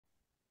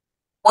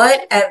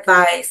What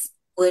advice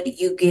would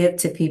you give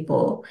to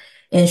people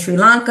in Sri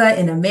Lanka,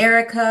 in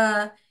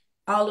America,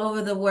 all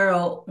over the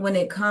world when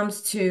it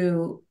comes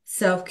to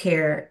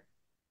self-care?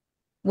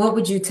 What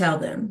would you tell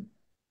them?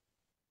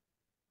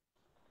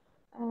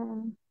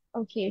 Um,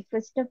 okay,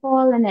 first of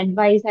all, an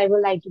advice I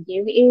would like to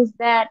give is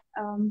that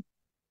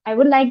I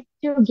would like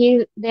to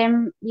give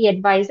them the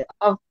advice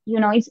of,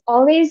 it's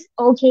always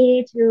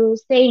okay to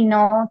say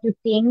no to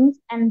things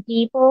and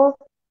people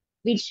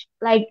which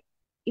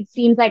it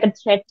seems like a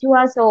threat to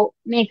us or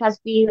make us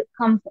feel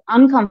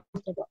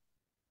uncomfortable,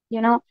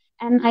 you know.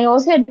 And I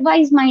also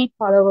advise my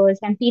followers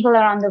and people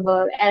around the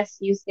world, as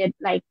you said,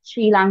 like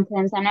Sri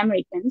Lankans and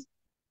Americans,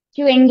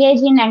 to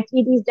engage in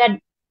activities that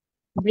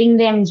bring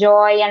them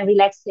joy and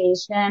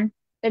relaxation,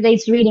 whether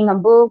it's reading a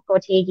book or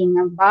taking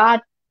a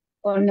bath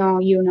or no,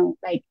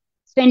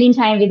 spending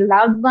time with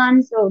loved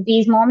ones. So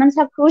these moments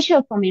are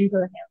crucial for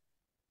mental health.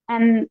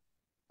 And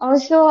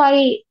also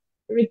I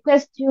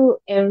request to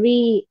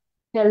every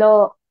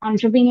fellow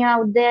entrepreneur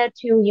out there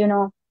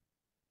to,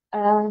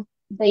 uh,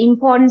 the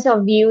importance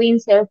of viewing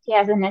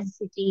self-care as a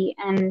necessity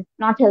and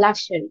not a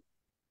luxury,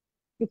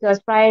 because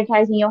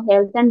prioritizing your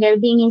health and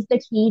well-being is the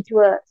key to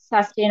a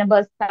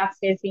sustainable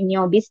success in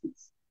your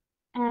business.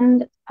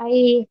 And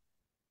I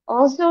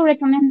also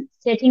recommend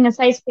setting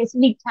aside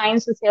specific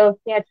times for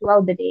self-care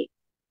throughout the day.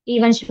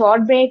 Even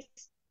short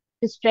breaks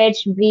to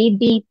stretch, breathe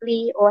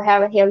deeply, or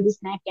have a healthy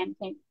snack can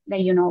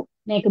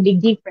make a big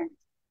difference.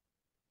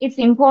 It's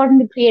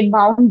important to create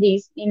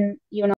boundaries in,